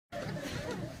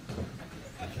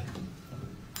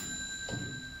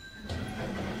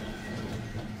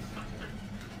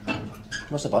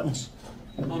What's the buttons?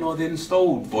 Oh no, they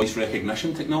installed voice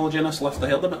recognition technology in this lift. I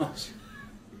heard about this.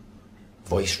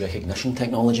 Voice recognition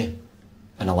technology?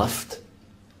 In a lift?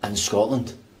 In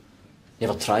Scotland? You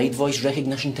ever tried voice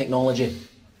recognition technology?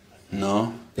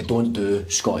 No. They don't do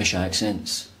Scottish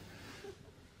accents.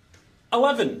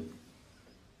 11.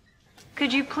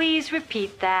 Could you please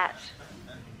repeat that?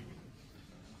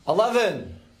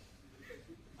 11.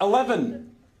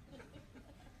 11.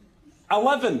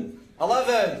 11.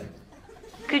 11.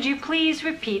 Could you please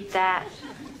repeat that?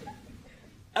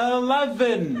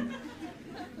 11.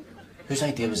 Whose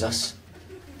idea was this?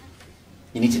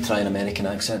 You need to try an American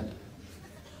accent.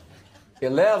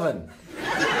 11.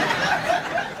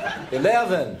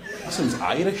 11. That sounds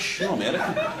Irish, not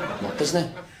American. What, doesn't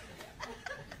it?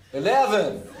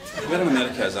 11. Where in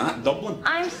America is that? Dublin?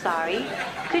 I'm sorry.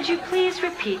 Could you please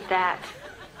repeat that?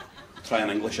 Try an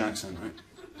English accent, right?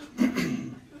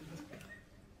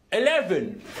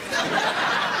 11.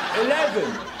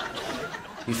 11.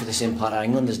 You for the same part of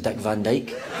England as Dick Van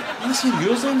Dyke? Listen,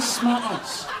 yours then, smart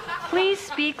ass. Please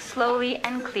speak slowly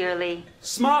and clearly.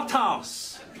 Smart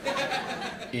ass.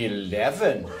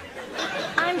 11.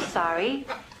 I'm sorry.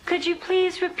 Could you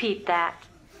please repeat that?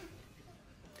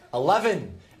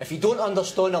 11. If you don't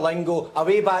understand the lingo,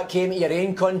 away back home to your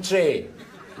own country.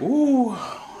 Ooh,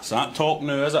 is that talk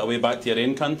now, is it? Away back to your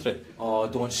own country? Oh,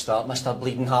 don't start, Mr.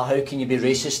 Bleeding Heart. How can you be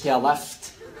racist to a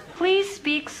lift? Please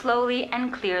speak slowly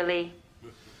and clearly.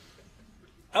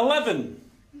 11.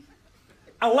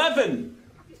 11.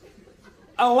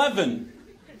 11.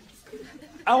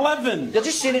 11. You're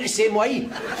just saying it the same way.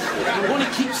 I'm going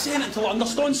to keep saying it until I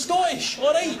understand Scottish,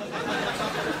 alright?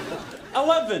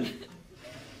 11.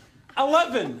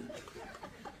 11.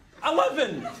 11.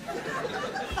 11.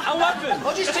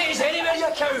 I'll just take us anywhere, you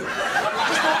cow.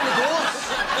 Just open the doors.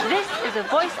 This is a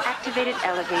voice-activated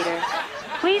elevator.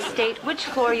 Please state which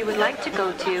floor you would like to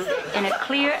go to in a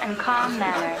clear and calm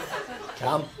manner.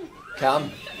 Calm.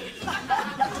 Calm.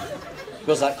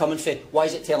 Where's that coming from? Why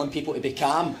is it telling people to be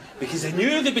calm? Because they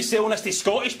knew they'd be selling this to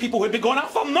Scottish people who'd be going up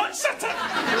for nuts at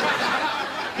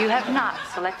it. You have not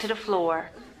selected a floor.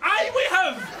 Aye, we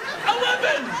have!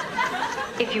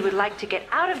 11! If you would like to get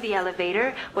out of the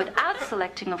elevator without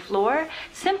selecting a floor,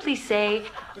 simply say,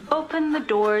 "Open the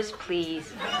doors,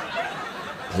 please."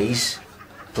 Please?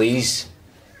 Please?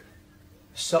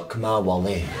 Suck my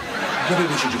wally. Maybe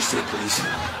we should just say please.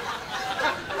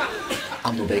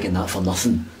 I'm not begging that for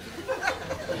nothing.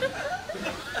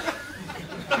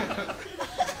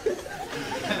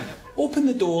 Open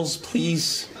the doors,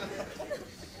 please.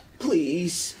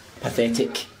 Please.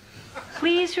 Pathetic.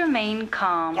 Please remain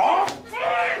calm. What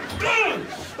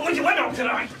do you want up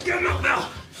tonight? Get him up now.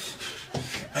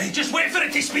 Hey, just wait for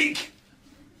it to speak.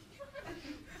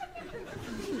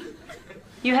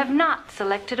 You have not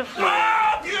selected a floor.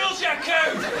 Ah, mules, you cow!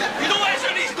 You don't let us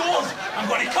out these doors. I'm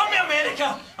going to come to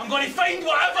America. I'm going to find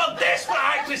whatever desperate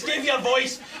actress gave you a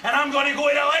voice, and I'm going to go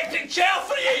in an electric chair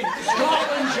for you.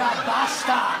 Scotland, you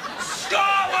bastard!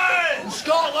 Scotland!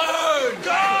 Scotland!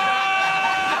 Scotland!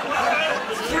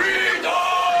 Freedom!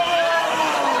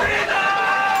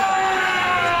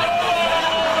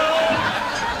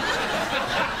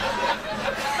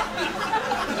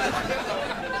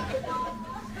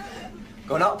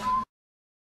 Going up.